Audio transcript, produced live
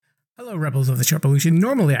Hello, Rebels of the Sharp Illusion.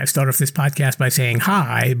 Normally, I start off this podcast by saying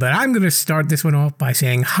hi, but I'm going to start this one off by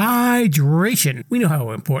saying hydration. We know how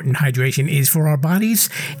important hydration is for our bodies.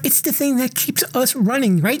 It's the thing that keeps us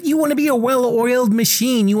running, right? You want to be a well-oiled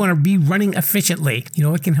machine. You want to be running efficiently. You know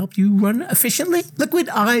what can help you run efficiently? Liquid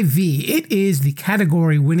IV. It is the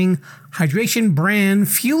category-winning hydration brand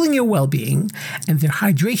fueling your well-being, and the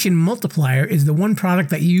hydration multiplier is the one product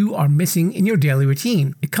that you are missing in your daily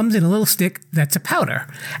routine. It comes in a little stick that's a powder,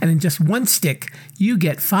 and in just one stick, you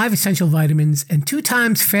get 5 essential vitamins and 2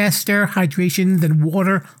 times faster hydration than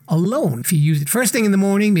water alone. If you use it first thing in the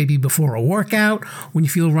morning, maybe before a workout, when you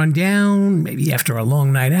feel run down, maybe after a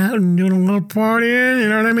long night out and doing a little partying, you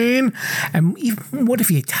know what I mean? And even what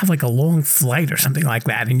if you have like a long flight or something like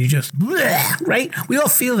that and you just bleh, right? We all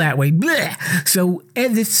feel that way. Bleh. So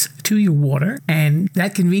add this to your water, and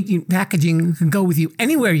that convenient packaging can go with you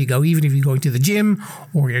anywhere you go, even if you're going to the gym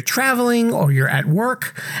or you're traveling or you're at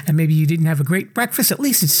work and maybe you didn't have a great breakfast. At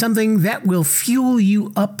least it's something that will fuel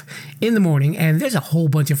you up in the morning. And there's a whole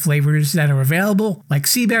bunch of flavors that are available, like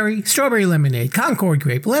sea berry, strawberry lemonade, Concord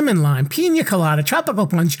grape, lemon lime, pina colada, tropical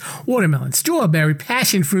punch, watermelon, strawberry,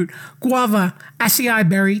 passion fruit, guava, acai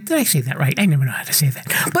berry. Did I say that right? I never know how to say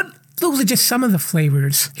that. But those are just some of the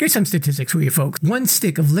flavors. Here's some statistics for you folks. 1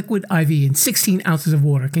 stick of liquid IV in 16 ounces of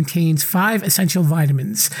water contains 5 essential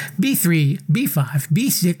vitamins, B3, B5,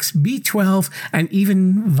 B6, B12, and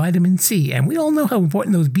even vitamin C. And we all know how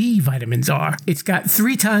important those B vitamins are. It's got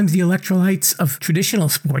 3 times the electrolytes of traditional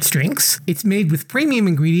sports drinks. It's made with premium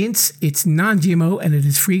ingredients. It's non-GMO, and it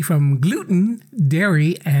is free from gluten,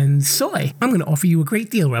 dairy, and soy. I'm going to offer you a great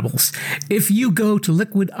deal, Rebels. If you go to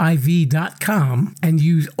liquidiv.com and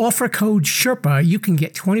use offer code Sherpa, you can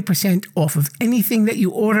get 20% off of anything that you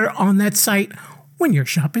order on that site when you're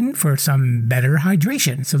shopping for some better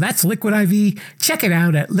hydration. So that's Liquid IV. Check it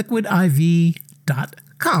out at liquidiv.com.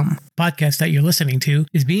 Podcast that you're listening to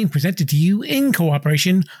is being presented to you in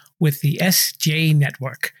cooperation with the SJ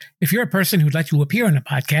Network. If you're a person who'd like to appear on a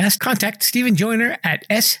podcast, contact Stephen Joyner at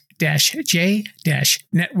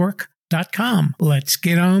s-j-network.com. Let's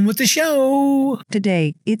get on with the show.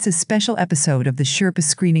 Today, it's a special episode of the Sherpa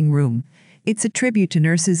Screening Room. It's a tribute to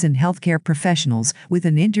nurses and healthcare professionals with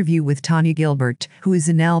an interview with Tonia Gilbert, who is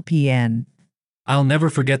an LPN. I'll never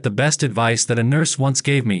forget the best advice that a nurse once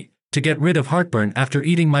gave me, to get rid of heartburn after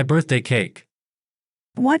eating my birthday cake.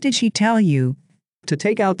 What did she tell you? To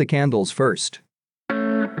take out the candles first.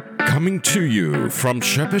 Coming to you from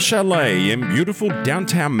Sherpa Chalet in beautiful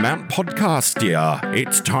downtown Mount Podcastia,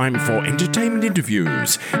 it's time for entertainment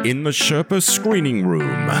interviews in the Sherpa Screening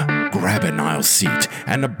Room. Grab an aisle seat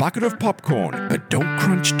and a bucket of popcorn, but don't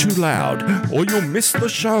crunch too loud or you'll miss the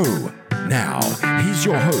show. Now, here's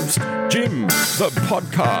your host, Jim, the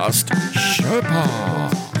podcast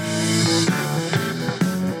Sherpa.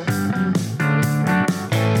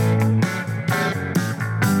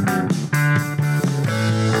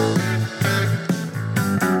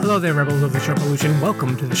 Hello there, Rebels of the Sharp Illusion.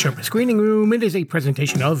 Welcome to the Sherpa Screening Room. It is a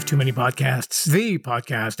presentation of Too Many Podcasts, the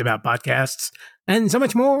podcast about podcasts, and so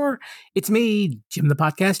much more. It's me, Jim the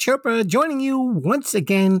Podcast Sherpa, joining you once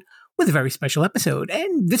again with a very special episode.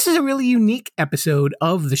 And this is a really unique episode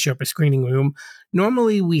of the Sherpa Screening Room.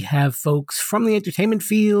 Normally, we have folks from the entertainment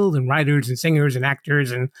field and writers and singers and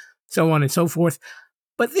actors and so on and so forth.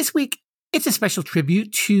 But this week, it's a special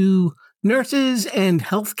tribute to nurses and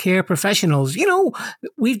healthcare professionals. You know,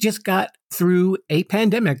 we've just got through a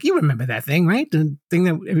pandemic. You remember that thing, right? The thing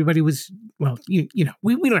that everybody was, well, you know,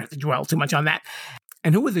 we don't have to dwell too much on that.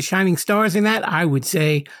 And who were the shining stars in that? I would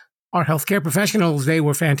say our healthcare professionals. They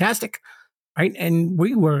were fantastic, right? And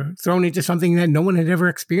we were thrown into something that no one had ever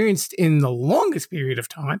experienced in the longest period of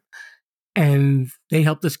time. And they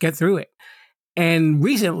helped us get through it. And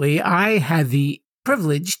recently, I had the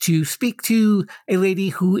privilege to speak to a lady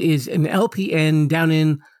who is an LPN down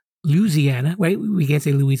in Louisiana. Wait, we can't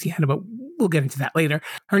say Louisiana, but we'll get into that later.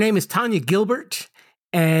 Her name is Tonia Gilbert,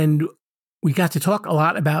 and we got to talk a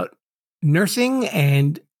lot about nursing,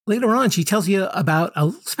 and later on she tells you about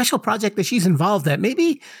a special project that she's involved at.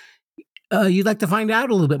 Maybe you'd like to find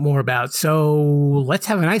out a little bit more about. So let's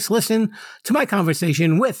have a nice listen to my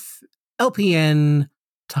conversation with LPN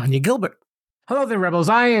Tonia Gilbert. Hello there, Rebels.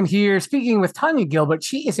 I am here speaking with Tonia Gilbert.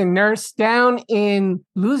 She is a nurse down in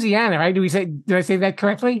Louisiana, right? Did I say that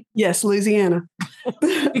correctly? Yes, Louisiana.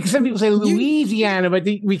 Because some people say Louisiana, but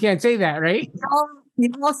we can't say that, right?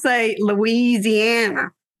 You all say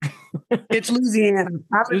Louisiana. It's Louisiana.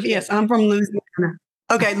 Yes, I'm from Louisiana.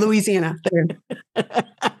 Okay, Louisiana. There.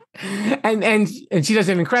 and she does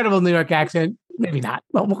an incredible New York accent. Maybe not.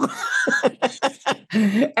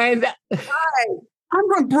 And Hi. I'm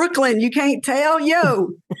from Brooklyn. You can't tell?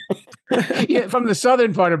 Yo. Yeah, from the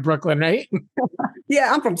southern part of Brooklyn, right?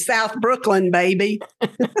 Yeah, I'm from South Brooklyn, baby.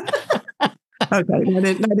 Okay,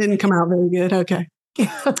 that didn't come out very good. Okay.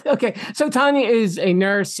 Okay, so Tonia is a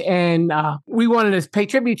nurse, and we wanted to pay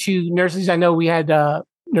tribute to nurses. I know we had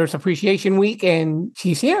Nurse Appreciation Week, and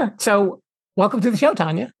she's here. So welcome to the show,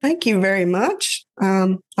 Tonia. Thank you very much.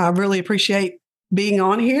 I really appreciate being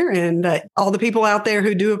on here, and all the people out there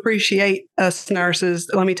who do appreciate us nurses.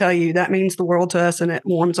 Let me tell you, that means the world to us, and it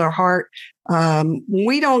warms our heart.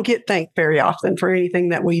 We don't get thanked very often for anything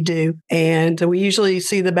that we do. And we usually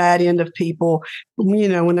see the bad end of people,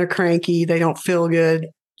 when they're cranky, they don't feel good,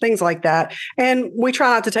 things like that. And we try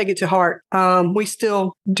not to take it to heart. We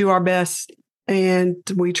still do our best, and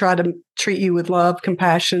we try to treat you with love,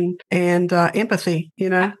 compassion, and empathy,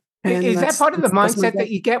 And is that part of the mindset that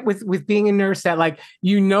you get with being a nurse, that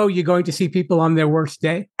you're going to see people on their worst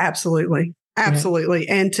day? Absolutely. Absolutely.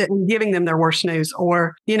 Yeah. And giving them their worst news,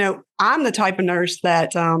 or, I'm the type of nurse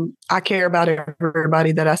that I care about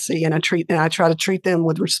everybody that I see, and I try to treat them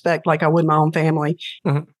with respect, like I would my own family,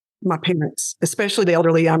 my parents, especially the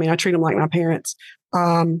elderly. I mean, I treat them like my parents.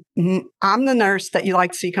 I'm the nurse that you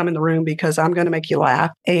like to see come in the room, because I'm going to make you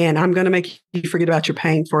laugh, and I'm going to make you forget about your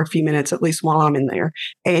pain for a few minutes, at least while I'm in there.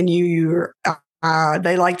 And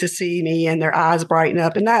they like to see me, and their eyes brighten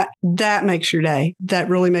up, and that makes your day. That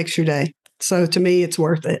really makes your day. So to me, it's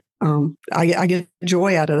worth it. I get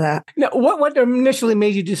joy out of that. Now, what initially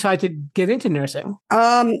made you decide to get into nursing?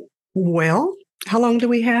 Well, how long do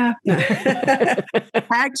we have?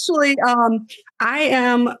 Actually, I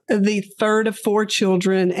am the third of 4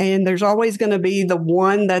 children, and there's always going to be the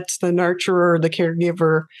one that's the nurturer, the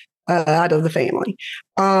caregiver out of the family.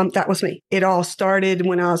 That was me. It all started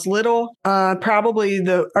when I was little. Probably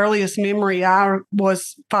the earliest memory, I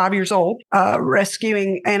was 5 years old,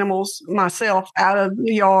 rescuing animals myself out of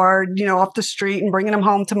the yard, off the street, and bringing them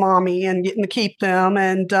home to mommy and getting to keep them.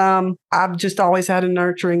 And I've just always had a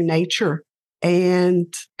nurturing nature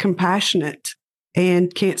and compassionate,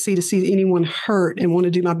 and can't see anyone hurt, and want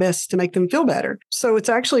to do my best to make them feel better. So it's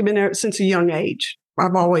actually been there since a young age.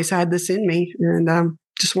 I've always had this in me, and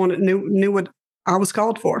just knew what I was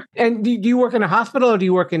called for. And do you work in a hospital, or do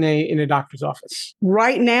you work in a doctor's office?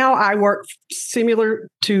 Right now, I work similar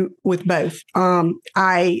with both.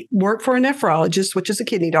 I work for a nephrologist, which is a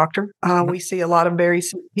kidney doctor. We see a lot of very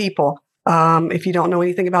sick people. If you don't know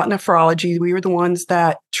anything about nephrology, we are the ones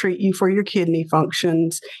that treat you for your kidney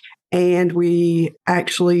functions, and we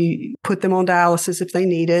actually put them on dialysis if they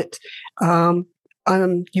need it.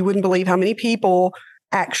 You wouldn't believe how many people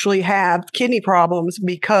actually have kidney problems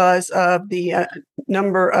because of the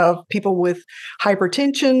number of people with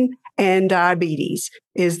hypertension and diabetes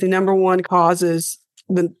is the number one causes,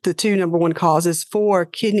 the two number one causes for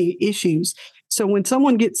kidney issues. So when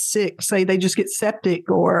someone gets sick, say they just get septic,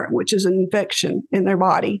 which is an infection in their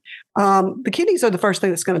body, the kidneys are the first thing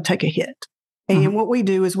that's going to take a hit. And what we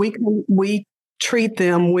do is we treat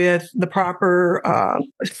them with the proper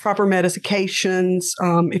medications.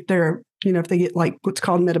 If they're, if they get what's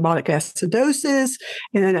called metabolic acidosis,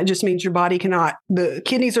 and then that just means the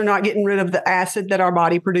kidneys are not getting rid of the acid that our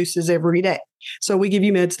body produces every day. So we give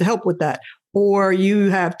you meds to help with that. Or you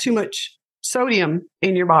have too much sodium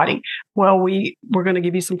in your body. Well, we're going to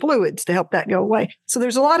give you some fluids to help that go away. So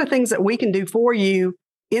there's a lot of things that we can do for you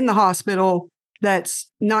in the hospital that's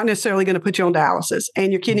not necessarily going to put you on dialysis,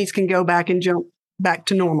 and your kidneys can go back and jump back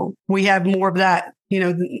to normal. We have more of that,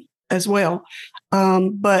 as well.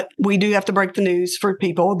 But we do have to break the news for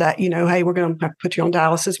people that, hey, we're going to have to put you on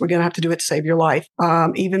dialysis. We're going to have to do it to save your life.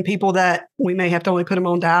 Even people that we may have to only put them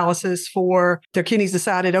on dialysis for their kidneys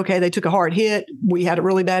decided, okay, they took a hard hit. We had a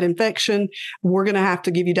really bad infection. We're going to have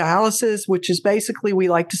to give you dialysis, which is basically, we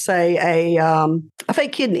like to say a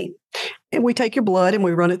fake kidney. And we take your blood and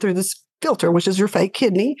we run it through this filter, which is your fake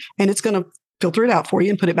kidney, and it's going to filter it out for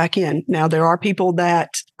you and put it back in. Now, there are people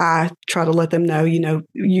that I try to let them know,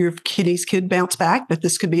 your kidneys could bounce back, that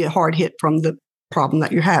this could be a hard hit from the problem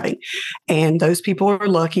that you're having. And those people are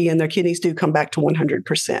lucky, and their kidneys do come back to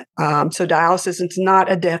 100%. So dialysis is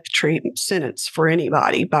not a death treatment sentence for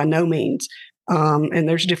anybody, by no means. And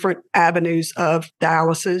there's different avenues of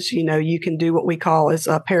dialysis. You can do what we call as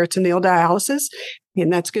peritoneal dialysis.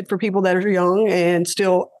 And that's good for people that are young and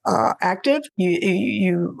still active.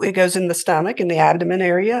 It goes in the stomach and the abdomen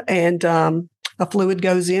area, and a fluid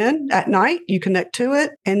goes in at night. You connect to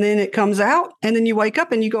it, and then it comes out, and then you wake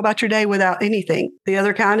up and you go about your day without anything. The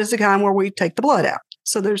other kind is the kind where we take the blood out.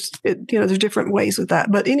 So there's different ways with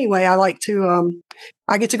that. But anyway, I get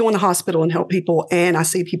to go in the hospital and help people, and I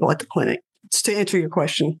see people at the clinic. to answer your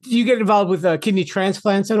question. Do you get involved with kidney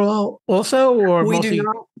transplants at all also? Or We mostly? do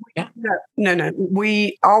not. Yeah. No.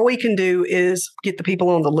 All we can do is get the people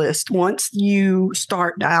on the list. Once you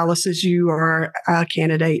start dialysis, you are a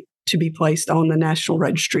candidate to be placed on the National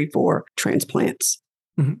Registry for transplants.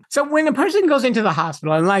 Mm-hmm. So when a person goes into the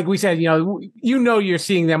hospital, and like we said, you're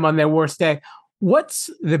seeing them on their worst day, what's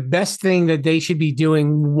the best thing that they should be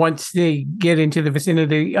doing once they get into the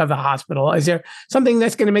vicinity of the hospital? Is there something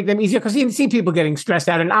that's going to make them easier? Because you see people getting stressed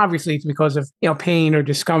out, and obviously it's because of pain or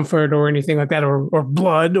discomfort or anything like that, or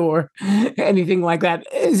blood or anything like that.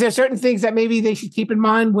 Is there certain things that maybe they should keep in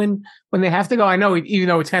mind when they have to go? I know, even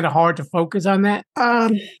though it's kind of hard to focus on that.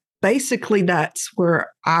 Basically, that's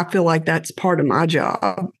where I feel like that's part of my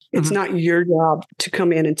job. It's not your job to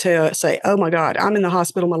come in and say, oh my God, I'm in the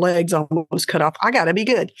hospital, my leg's almost cut off, I got to be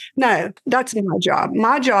good. No, that's my job.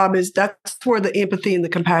 My job is that's where the empathy and the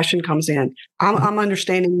compassion comes in. I'm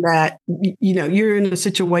understanding that, you're in a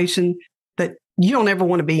situation that you don't ever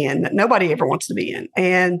want to be in, that nobody ever wants to be in.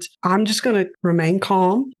 And I'm just going to remain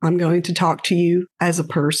calm. I'm going to talk to you as a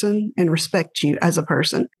person and respect you as a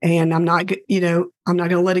person. And I'm not going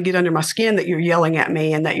to let it get under my skin that you're yelling at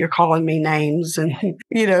me and that you're calling me names and,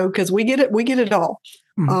 because we get it all.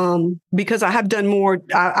 Because I have done more.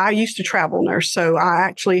 I used to travel nurse, so I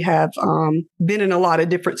actually have been in a lot of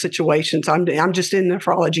different situations. I'm just in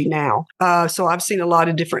nephrology now, so I've seen a lot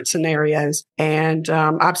of different scenarios, and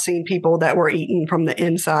I've seen people that were eaten from the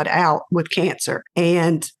inside out with cancer,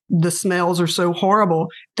 and the smells are so horrible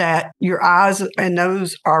that your eyes and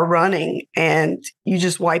nose are running, and you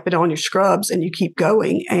just wipe it on your scrubs and you keep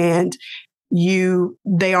going, and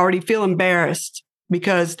they already feel embarrassed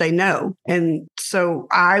because they know. And so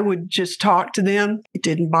I would just talk to them. It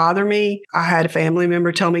didn't bother me. I had a family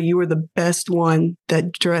member tell me, you were the best one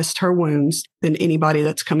that dressed her wounds than anybody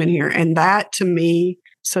that's come in here. And that to me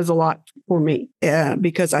says a lot for me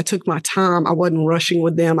because I took my time. I wasn't rushing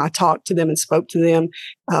with them. I talked to them and spoke to them.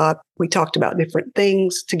 We talked about different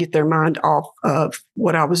things to get their mind off of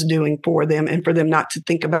what I was doing for them and for them not to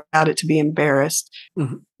think about it, to be embarrassed.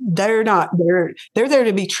 Mm-hmm. They're there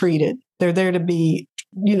to be treated. They're there to be,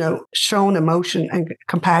 shown emotion and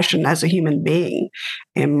compassion as a human being.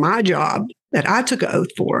 And my job that I took an oath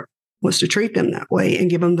for was to treat them that way and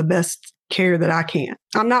give them the best care that I can.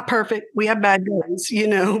 I'm not perfect. We have bad days,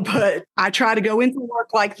 but I try to go into work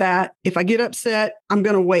like that. If I get upset, I'm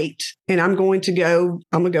going to wait and I'm going to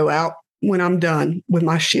go out when I'm done with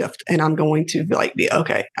my shift and I'm going to be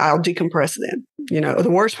okay. I'll decompress then. The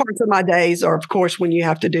worst parts of my days are, of course, when you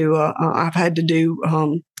have to do, I've had to do,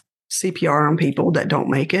 CPR on people that don't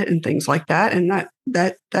make it and things like that. And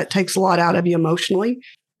that takes a lot out of you emotionally.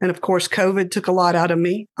 And of course, COVID took a lot out of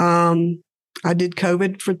me. I did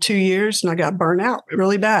COVID for 2 years and I got burnt out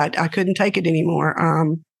really bad. I couldn't take it anymore.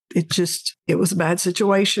 It was a bad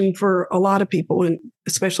situation for a lot of people and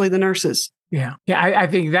especially the nurses. Yeah. Yeah. I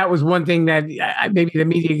think that was one thing that maybe the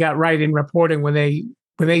media got right in reporting when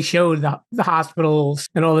they showed the hospitals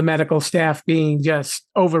and all the medical staff being just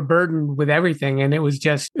overburdened with everything. And it was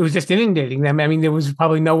just inundating them. I mean, there was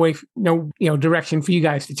probably no direction for you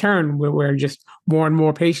guys to turn where just more and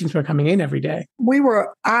more patients were coming in every day.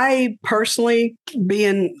 I personally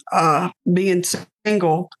being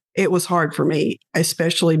single, it was hard for me,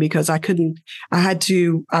 especially because I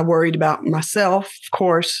worried about myself, of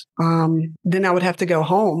course. Then I would have to go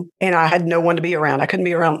home and I had no one to be around. I couldn't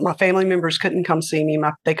be around. My family members couldn't come see me.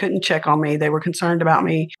 They couldn't check on me. They were concerned about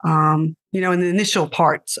me. In the initial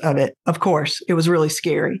parts of it, of course, it was really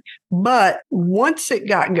scary. But once it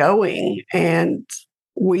got going and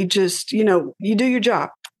we just, you do your job.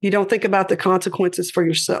 You don't think about the consequences for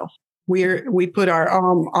yourself. We put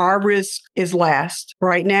our risk is last.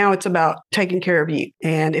 Right now, it's about taking care of you.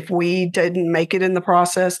 And if we didn't make it in the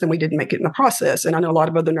process, then we didn't make it in the process. And I know a lot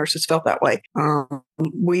of other nurses felt that way.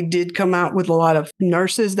 We did come out with a lot of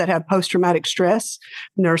nurses that have post-traumatic stress,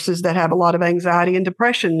 nurses that have a lot of anxiety and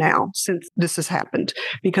depression now since this has happened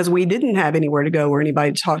because we didn't have anywhere to go or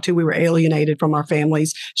anybody to talk to. We were alienated from our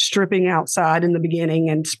families, stripping outside in the beginning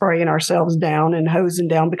and spraying ourselves down and hosing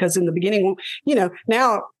down because in the beginning,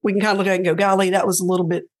 now we can kind of look at it and go, golly, that was a little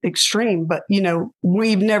bit extreme. But, no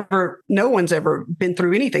one's ever been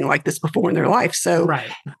through anything like this before in their life. So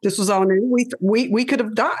This was all new. We could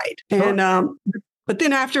have died. Sure. And, but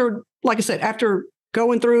then after, like I said, after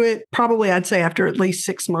going through it, probably I'd say after at least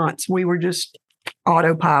 6 months, we were just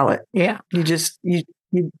autopilot. Yeah. You just, you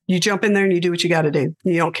jump in there and you do what you got to do.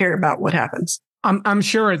 You don't care about what happens. I'm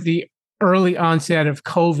sure at the early onset of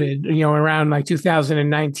COVID, around like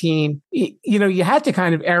 2019, you had to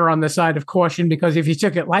kind of err on the side of caution because if you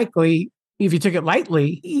took it lightly, if you took it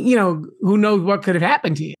lightly, who knows what could have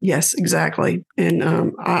happened to you. Yes, exactly. And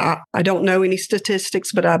I don't know any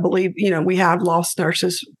statistics, but I believe, we have lost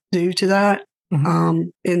nurses due to that.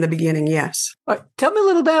 In the beginning, yes. Tell me a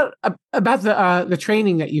little bit about the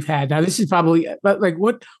training that you've had. Now, this is probably like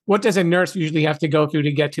what does a nurse usually have to go through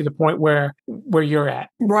to get to the point where you're at?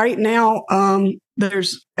 Right now,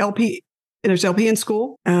 there's LPN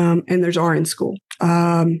school, and there's RN school.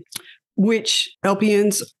 Which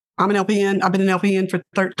LPNs? I'm an LPN. I've been an LPN for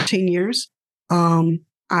 13 years. I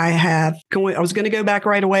was going to go back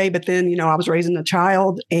right away, but then I was raising a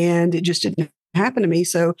child, and it just didn't happen to me.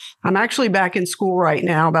 So I'm actually back in school right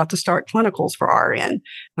now, about to start clinicals for RN.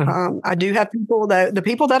 I do have people the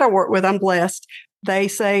people that I work with, I'm blessed. They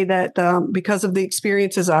say that because of the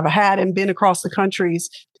experiences I've had and been across this country,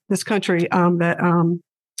 that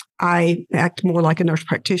I act more like a nurse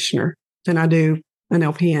practitioner than I do an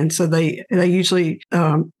LPN. So they usually,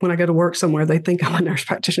 when I go to work somewhere, they think I'm a nurse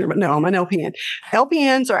practitioner, but no, I'm an LPN.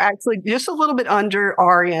 LPNs are actually just a little bit under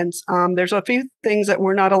RNs. There's a few things that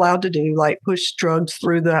we're not allowed to do, like push drugs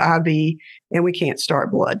through the IV, and we can't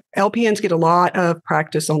start blood. LPNs get a lot of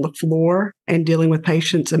practice on the floor and dealing with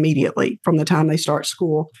patients immediately from the time they start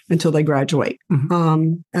school until they graduate.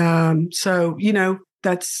 So,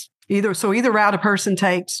 that's either route a person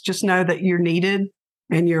takes, just know that you're needed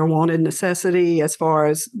and you're a wanted necessity as far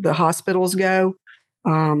as the hospitals go.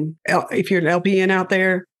 If you're an LPN out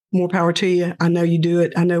there, more power to you. I know you do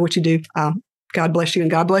it. I know what you do. God bless you,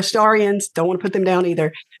 and God bless the RNs. Don't want to put them down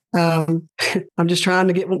either. I'm just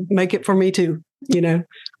trying to make it for me too,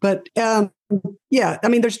 But yeah, I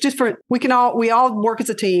mean, there's different. We all work as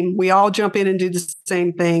a team. We all jump in and do the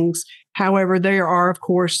same things. However, there are, of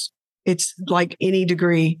course, it's like any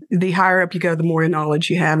degree. The higher up you go, the more knowledge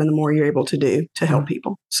you have and the more you're able to do to help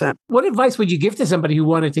people. So what advice would you give to somebody who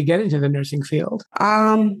wanted to get into the nursing field?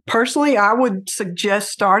 Personally, I would suggest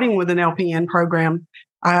starting with an LPN program.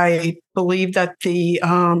 I believe that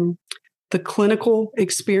the clinical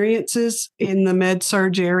experiences in the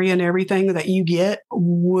med-surg area and everything that you get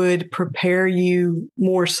would prepare you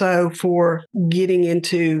more so for getting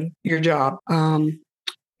into your job.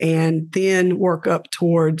 And then work up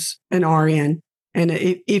towards an RN. And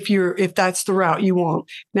if that's the route you want.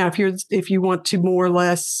 Now, if you want to more or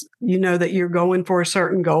less, that you're going for a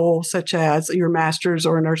certain goal, such as your master's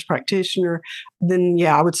or a nurse practitioner, then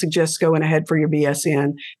yeah, I would suggest going ahead for your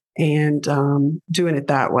BSN and doing it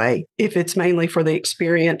that way. If it's mainly for the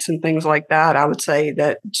experience and things like that, I would say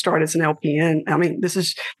that start as an LPN. I mean, this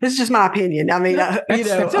is just my opinion. I mean, that's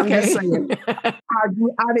okay. I'm just saying,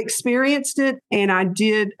 I've experienced it, and I've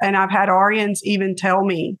had RNs even tell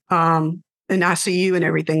me in ICU and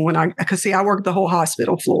everything because I work the whole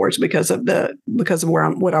hospital floors because of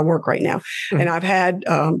what I work right now, and I've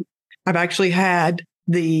actually had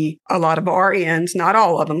a lot of RNs, not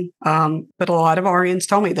all of them, but a lot of RNs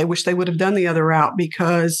told me they wish they would have done the other route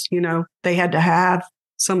because, they had to have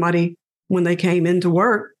somebody when they came into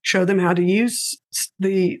work, show them how to use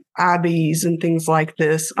the IVs and things like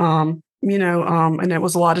this. And it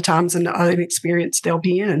was a lot of times an inexperienced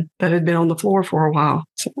LPN that had been on the floor for a while.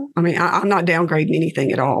 So, I mean, I'm not downgrading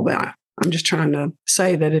anything at all, but I'm just trying to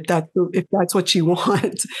say that if that's what you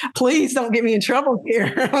want, please don't get me in trouble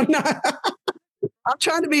here. I'm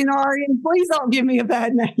trying to be an RN. Please don't give me a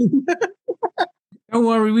bad name. Don't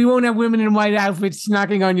worry. We won't have women in white outfits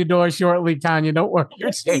knocking on your door shortly, Tonia. Don't worry.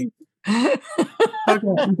 You're safe. Okay.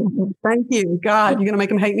 Thank you. God, you're going to make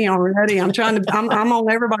them hate me already. I'm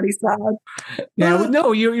on everybody's side. Yeah,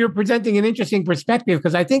 no, you're presenting an interesting perspective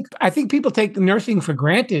because I think people take nursing for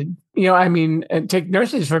granted. Take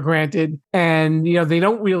nurses for granted, and they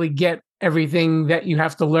don't really get everything that you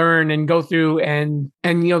have to learn and go through, and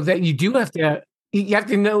that you do have to. You have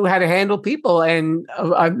to know how to handle people and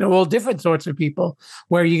all different sorts of people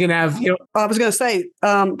where you can have, I was going to say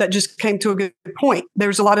that just came to a good point.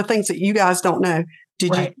 There's a lot of things that you guys don't know.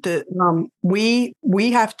 We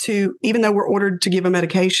have to, even though we're ordered to give a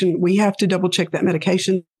medication, we have to double check that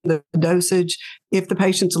medication, the dosage, if the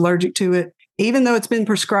patient's allergic to it, even though it's been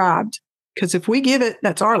prescribed. Because if we give it,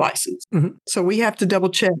 that's our license. Mm-hmm. So we have to double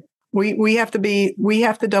check. We have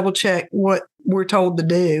to double check what we're told to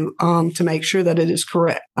do to make sure that it is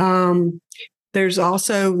correct. There's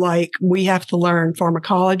also we have to learn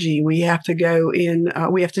pharmacology. We have to go in.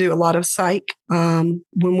 We have to do a lot of psych when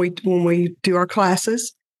we do our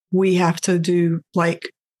classes. We have to do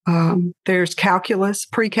there's calculus,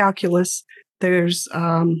 pre-calculus. There's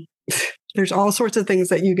all sorts of things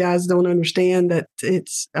that you guys don't understand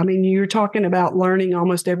you're talking about learning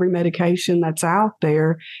almost every medication that's out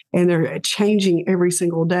there, and they're changing every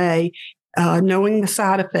single day, knowing the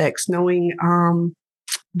side effects, knowing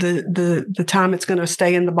the time it's going to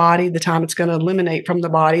stay in the body, the time it's going to eliminate from the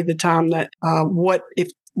body, the time that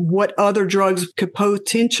what other drugs could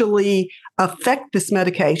potentially affect this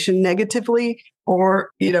medication negatively, or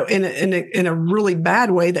in a really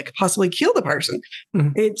bad way that could possibly kill the person. Mm-hmm.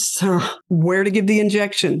 It's where to give the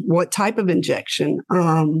injection, what type of injection.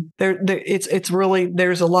 It's really,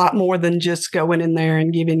 there's a lot more than just going in there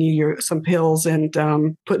and giving you some pills and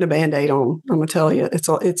putting a Band-Aid on. I'm gonna tell you,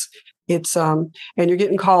 and you're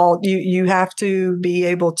getting called. You have to be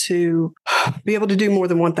able to do more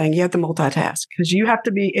than one thing. You have to multitask, because you have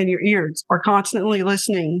to be, and your ears are constantly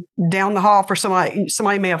listening down the hall for somebody.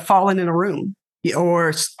 Somebody may have fallen in a room,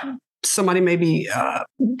 or somebody may be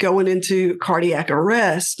going into cardiac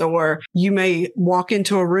arrest, or you may walk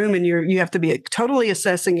into a room and you have to be totally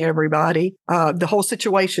assessing everybody, the whole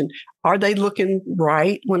situation. Are they looking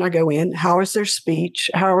right when I go in? How is their speech?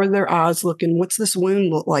 How are their eyes looking? What's this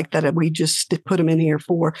wound look like that we just put them in here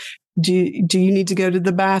for? Do you need to go to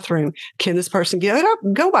the bathroom? Can this person get up,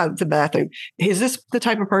 go by the bathroom? Is this the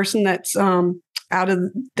type of person that's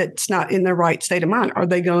that's not in their right state of mind? Are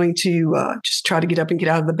they going to just try to get up and get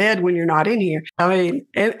out of the bed when you're not in here? I mean,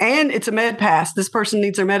 and it's a med pass. This person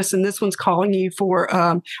needs their medicine. This one's calling you for,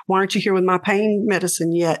 why aren't you here with my pain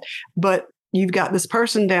medicine yet? But you've got this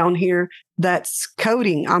person down here that's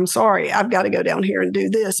coding. I'm sorry, I've got to go down here and do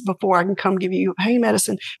this before I can come give you pain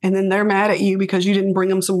medicine. And then they're mad at you because you didn't bring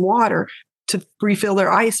them some water to refill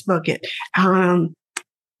their ice bucket.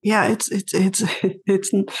 Yeah,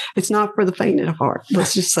 it's not for the faint of heart.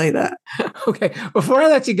 Let's just say that. Okay. Before I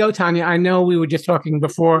let you go, Tonia, I know we were just talking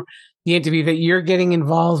before the interview that you're getting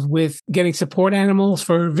involved with getting support animals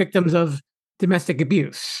for victims of domestic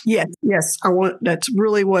abuse. Yes. That's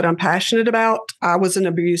really what I'm passionate about. I was an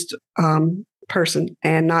abused person,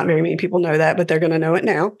 and not very many people know that, but they're going to know it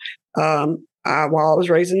now. While I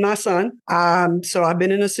was raising my son. So I've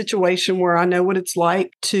been in a situation where I know what it's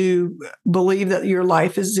like to believe that your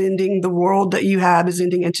life is ending, the world that you have is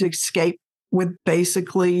ending, and to escape with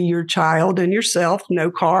basically your child and yourself,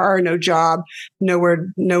 no car, no job, nowhere,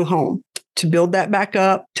 no home. To build that back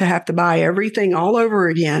up, to have to buy everything all over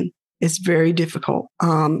again, it's very difficult.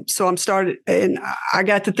 So and I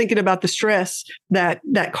got to thinking about the stress that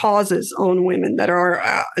causes on women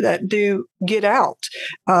that do get out.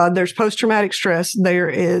 There's post-traumatic stress. There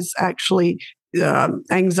is actually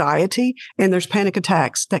anxiety, and there's panic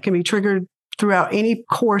attacks that can be triggered throughout any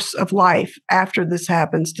course of life after this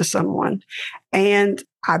happens to someone. And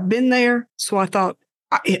I've been there, so I thought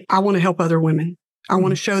I want to help other women. I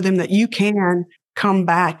want to show them that you can come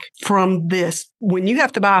back from this. When you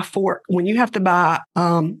have to buy a fork, when you have to buy,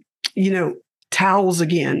 towels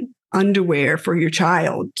again, underwear for your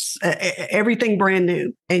child, everything brand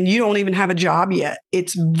new, and you don't even have a job yet,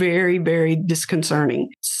 it's very, very disconcerting.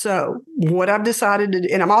 So what I've decided to do,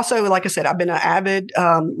 and I'm also, like I said, I've been an avid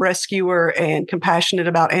rescuer and compassionate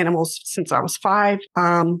about animals since I was 5.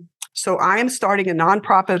 So I am starting a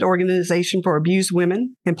nonprofit organization for abused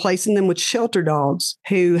women and placing them with shelter dogs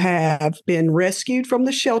who have been rescued from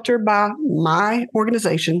the shelter by my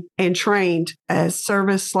organization and trained as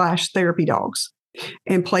service/therapy dogs,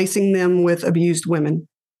 and placing them with abused women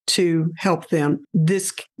to help them.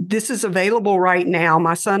 This is available right now.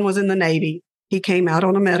 My son was in the Navy. He came out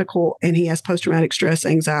on a medical, and he has post-traumatic stress,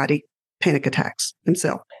 anxiety, panic attacks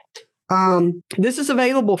himself. This is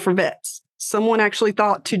available for vets. Someone actually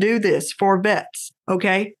thought to do this for vets.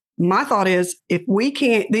 Okay. My thought is, if we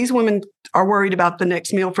can't, these women are worried about the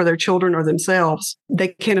next meal for their children or themselves.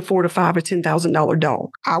 They can't afford a $5,000 or $10,000 dog.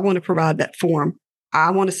 I want to provide that for them. I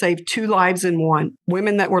want to save 2 lives in one.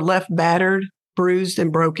 Women that were left battered, bruised,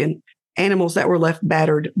 and broken. Animals that were left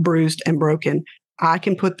battered, bruised, and broken. I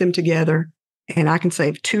can put them together, and I can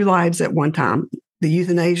save 2 lives at one time. The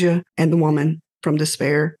euthanasia and the woman from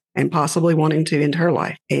despair and possibly wanting to end her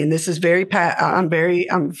life. And this is this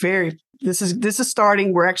is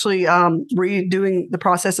starting. We're actually redoing the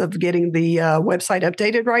process of getting the website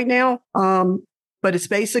updated right now. But it's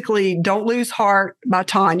basically Don't Lose Heart by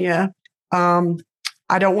Tonia.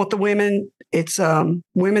 I don't want the women. It's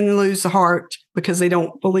women lose the heart because they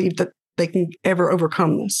don't believe that they can ever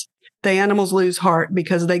overcome this. The animals lose heart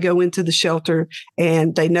because they go into the shelter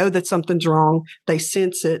and they know that something's wrong. They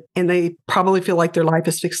sense it, and they probably feel like their life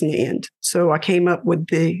is fixing to end. So I came up with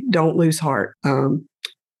the Don't Lose Heart.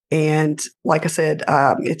 And like I said,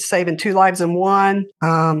 it's saving 2 lives in one.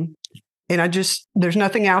 there's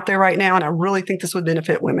nothing out there right now. And I really think this would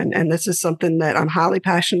benefit women. And this is something that I'm highly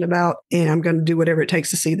passionate about. And I'm going to do whatever it takes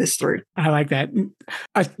to see this through. I like that.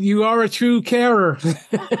 You are a true carer.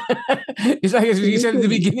 It's like you said at the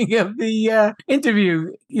beginning of the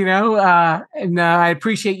interview, and I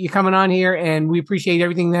appreciate you coming on here, and we appreciate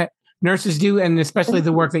everything that nurses do, and especially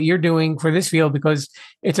the work that you're doing for this field, because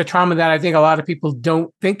it's a trauma that I think a lot of people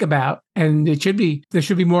don't think about, and there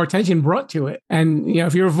should be more attention brought to it. And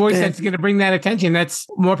if you're a voice that's going to bring that attention, that's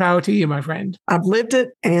more power to you, my friend. I've lived it,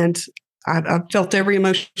 and I've felt every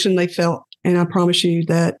emotion they felt, and I promise you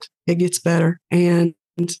that it gets better. And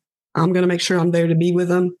I'm going to make sure I'm there to be with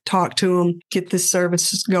them, talk to them, get this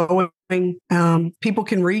service going. People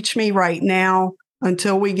can reach me right now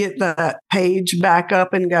until we get the page back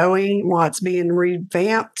up and going while it's being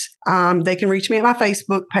revamped. They can reach me at my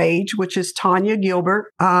Facebook page, which is Tonia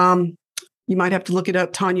Gilbert. You might have to look it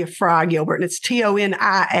up, Tonia Fry Gilbert, and it's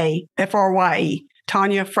ToniaFrye,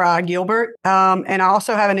 Tonia Fry Gilbert. And I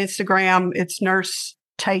also have an Instagram. It's Nurse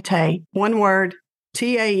Tay, one word,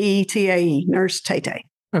 TAETAE, Nurse Tay.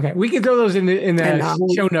 Okay, we can throw those in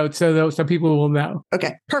the show notes so people will know.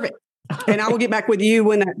 Okay, perfect. And I will get back with you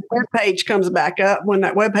when that web page comes back up, when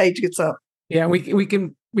that web page gets up. Yeah, we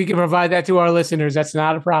can provide that to our listeners. That's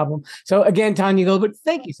not a problem. So again, Tonia Gilbert,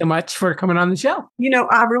 thank you so much for coming on the show.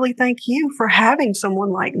 I really thank you for having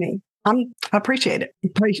someone like me. I appreciate it.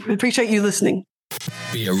 Appreciate you listening.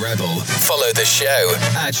 Be a rebel. Follow the show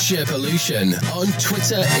at Sherpolution on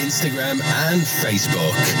Twitter, Instagram, and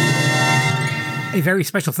Facebook. A very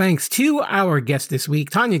special thanks to our guest this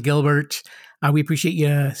week, Tonia Gilbert. We appreciate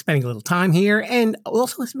you spending a little time here. And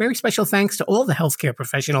also a very special thanks to all the healthcare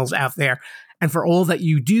professionals out there and for all that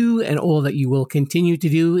you do and all that you will continue to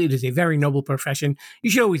do. It is a very noble profession.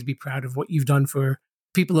 You should always be proud of what you've done for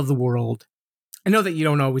people of the world. I know that you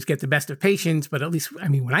don't always get the best of patients, but at least,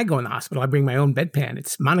 when I go in the hospital, I bring my own bedpan.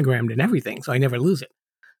 It's monogrammed and everything, so I never lose it.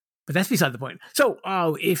 But that's beside the point. So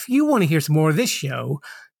if you want to hear some more of this show,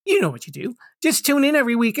 you know what you do. Just tune in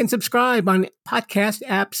every week and subscribe on podcast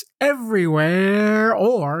apps everywhere,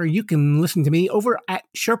 or you can listen to me over at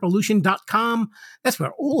Sherpolution.com. That's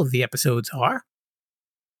where all of the episodes are.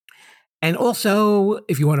 And also,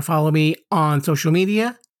 if you want to follow me on social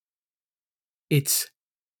media, it's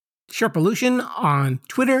Sherpolution on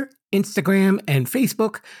Twitter, Instagram, and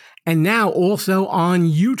Facebook. And now also on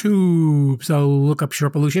YouTube. So look up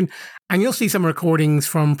Sherpolution, and you'll see some recordings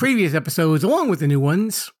from previous episodes along with the new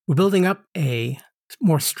ones. We're building up a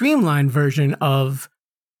more streamlined version of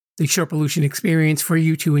the Sherpolution experience for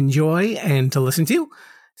you to enjoy and to listen to.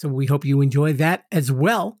 So we hope you enjoy that as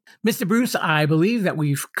well. Mr. Bruce, I believe that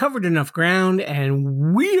we've covered enough ground,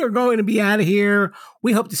 and we are going to be out of here.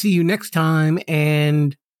 We hope to see you next time.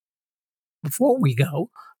 And before we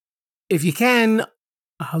go, if you can,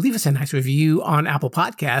 leave us a nice review on Apple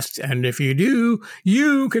Podcasts. And if you do,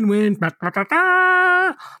 you can win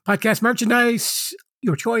podcast merchandise,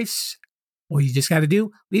 your choice. All you just got to do,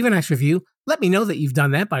 leave a nice review. Let me know that you've done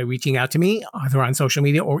that by reaching out to me, either on social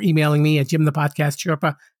media or emailing me at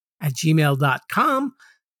jimthepodcastsherpa@gmail.com.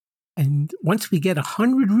 And once we get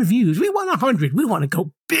 100 reviews, we want 100. We want to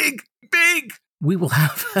go big. We will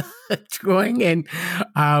have a drawing, and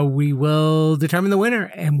we will determine the winner,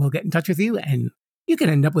 and we'll get in touch with you, and you can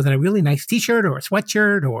end up with a really nice t-shirt or a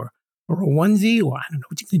sweatshirt or a onesie, or I don't know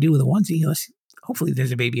what you can do with a onesie. Hopefully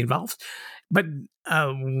there's a baby involved. But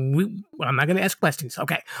I'm not going to ask questions.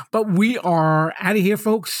 Okay. But we are out of here,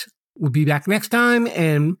 folks. We'll be back next time,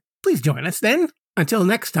 and please join us then. Until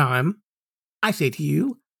next time, I say to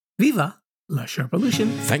you, Viva la Sherpolution.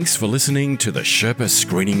 Thanks for listening to the Sherpa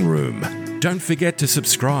Screening Room. Don't forget to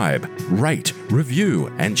subscribe, rate,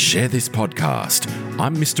 review, and share this podcast.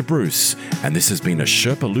 I'm Mr. Bruce, and this has been a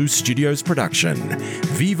Sherpaloo Studios production.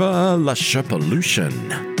 Viva la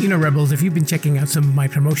Sherpolution. Rebels, if you've been checking out some of my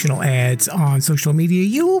promotional ads on social media,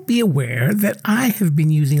 you will be aware that I have been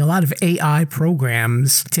using a lot of AI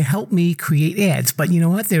programs to help me create ads. But you know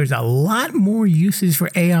what? There's a lot more uses for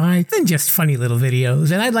AI than just funny little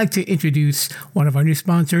videos. And I'd like to introduce one of our new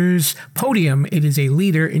sponsors, Podium. It is a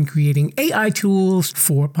leader in creating AI tools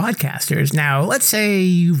for podcasters. Now, let's say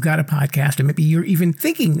you've got a podcast, or maybe you're even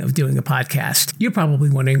thinking of doing a podcast. You're probably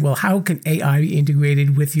wondering, well, how can AI be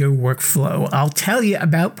integrated with your workflow? I'll tell you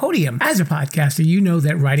about Podium. As a podcaster, you know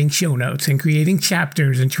that writing show notes and creating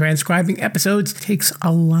chapters and transcribing episodes takes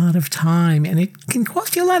a lot of time, and it can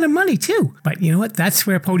cost you a lot of money too. But you know what? That's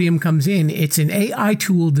where Podium comes in. It's an AI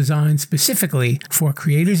tool designed specifically for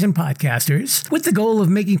creators and podcasters with the goal of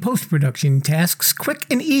making post-production tasks quick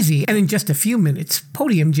and easy. And in just a few minutes,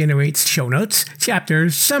 Podium generates show notes notes,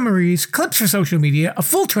 chapters, summaries, clips for social media, a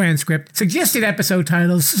full transcript, suggested episode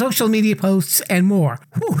titles, social media posts, and more.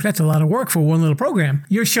 Whew, that's a lot of work for one little program.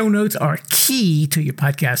 Your show notes are key to your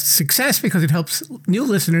podcast's success because it helps new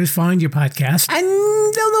listeners find your podcast and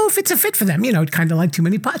they'll know if it's a fit for them. Kind of like Too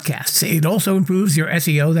Many Podcasts. It also improves your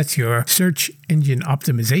SEO, that's your search engine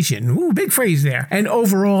optimization. Ooh, big phrase there. And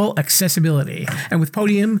overall accessibility. And with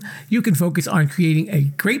Podium, you can focus on creating a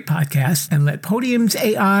great podcast and let Podium's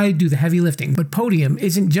AI do the heavy lifting. But Podium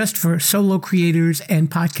isn't just for solo creators and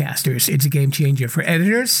podcasters. It's a game changer for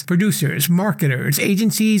editors, producers, marketers,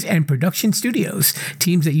 agencies, and production studios.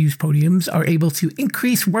 Teams that use Podiums are able to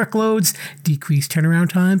increase workloads, decrease turnaround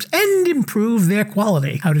times, and improve their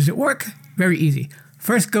quality. How does it work? Very easy.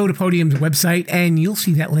 First, go to Podium's website and you'll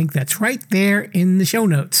see that link that's right there in the show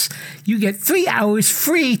notes. You get 3 hours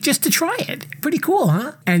free just to try it. Pretty cool,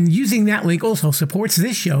 huh? And using that link also supports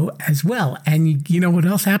this show as well. And you know what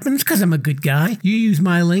else happens? Because I'm a good guy. You use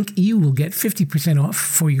my link, you will get 50% off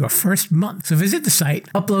for your first month. So visit the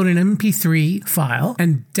site, upload an MP3 file,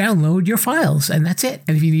 and download your files. And that's it.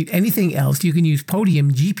 And if you need anything else, you can use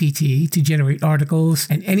Podium GPT to generate articles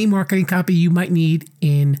and any marketing copy you might need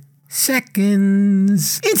in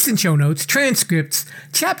seconds. Instant show notes, transcripts,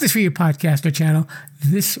 chapters for your podcast or channel.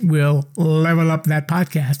 This will level up that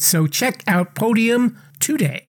podcast. So check out Podium today.